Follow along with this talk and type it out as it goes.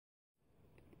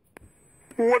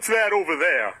What's that over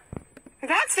there?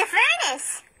 That's the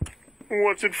furnace.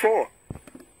 What's it for?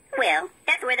 Well,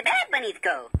 that's where the bad bunnies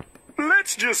go.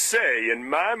 Let's just say, in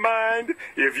my mind,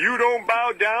 if you don't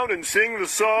bow down and sing the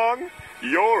song,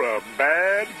 you're a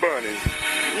bad bunny.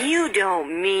 You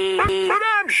don't mean... But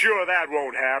I'm sure that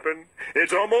won't happen.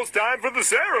 It's almost time for the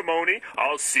ceremony.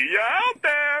 I'll see you out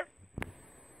there.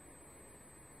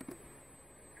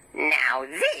 Now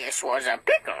this was a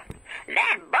pickle.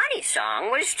 That bunny song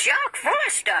was chock full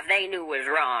of stuff they knew was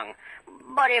wrong.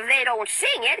 But if they don't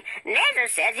sing it, Nezzer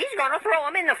says he's going to throw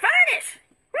them in the furnace.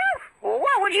 Whew.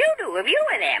 What would you do if you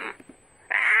were them?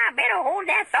 I better hold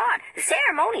that thought. The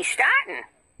ceremony's starting.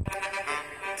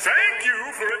 Thank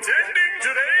you for attending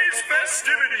today's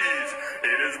festivities.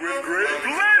 It is with great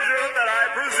pleasure that I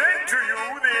present to you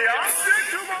the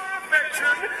object of our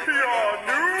affection, your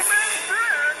new best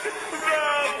friend, the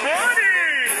bunny.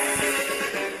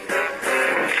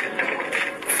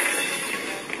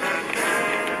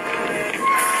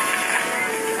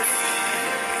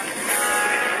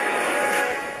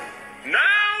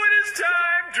 Now it is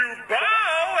time to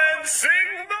bow and sing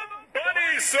the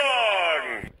bunny song.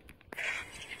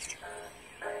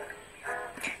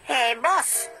 Hey,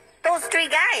 boss, those three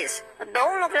guys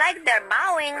don't look like they're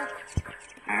bowing.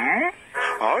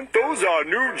 Aren't those our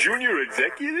new junior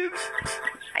executives?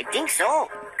 I think so.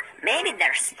 Maybe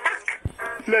they're stuck.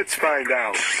 Let's find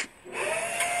out.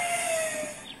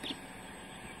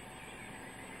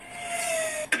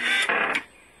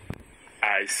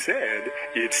 I said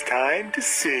it's time to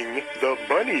sing the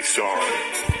bunny song.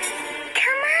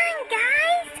 Come on,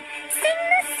 guys. Sing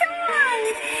the song.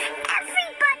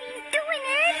 Everybody's doing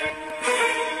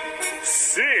it.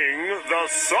 Sing the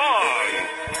song.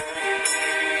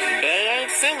 They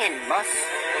ain't singing, boss.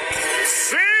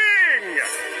 Sing!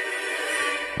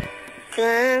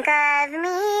 Think of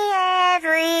me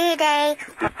every day.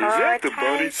 Is that the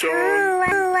bunny song? No,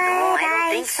 I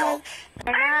don't think so.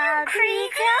 I'll be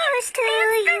close to you,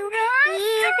 even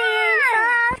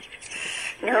far.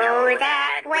 Know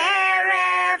that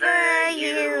wherever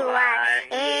you are,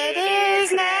 it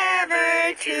is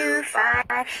never too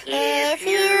far. If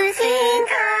you think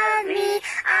of me,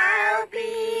 I'll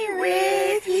be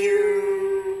with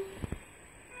you.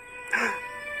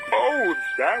 Oh,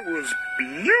 that was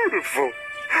beautiful.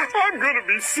 I'm going to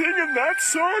be singing that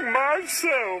song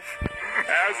myself.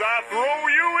 As I throw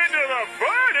you into the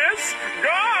furnace,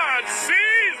 God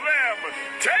sees them.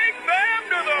 Take them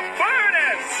to the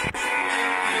furnace.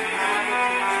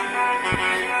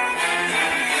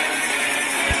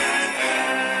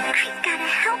 I've got to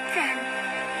help them.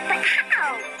 But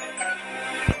how?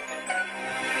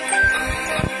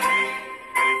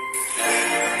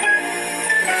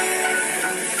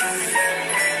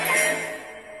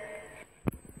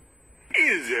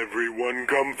 Is everyone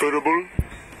comfortable?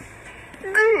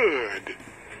 Good.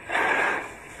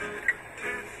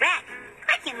 Rat,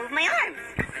 I can't move my arms.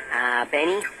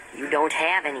 Benny, you don't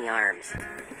have any arms.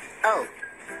 Oh,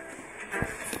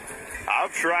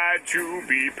 I've tried to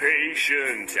be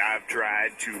patient. I've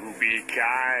tried to be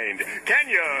kind. Can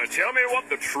you tell me what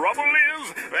the trouble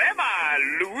is? Am I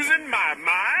losing my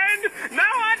mind? Now,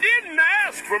 I didn't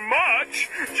ask for much.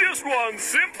 Just one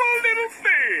simple little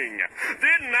thing.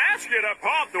 Didn't ask you to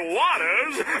part the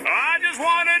waters. I just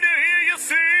wanted to hear you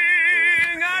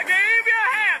sing. I gave you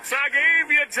hats. I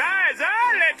gave you ties.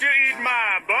 I let you eat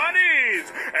my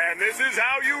bunnies. And this is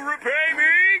how you repay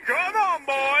me? Come on,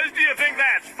 boys. Do you think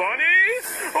that's funny?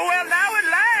 Well, now at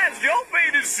last, your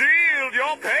fate is sealed.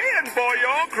 You're paying for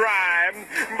your crime.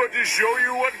 But to show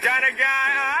you what kind of guy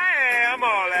I am,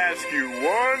 I'll ask you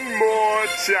one more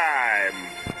time.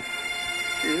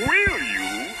 Will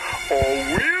you or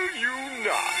will you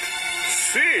not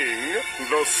sing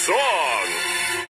the song?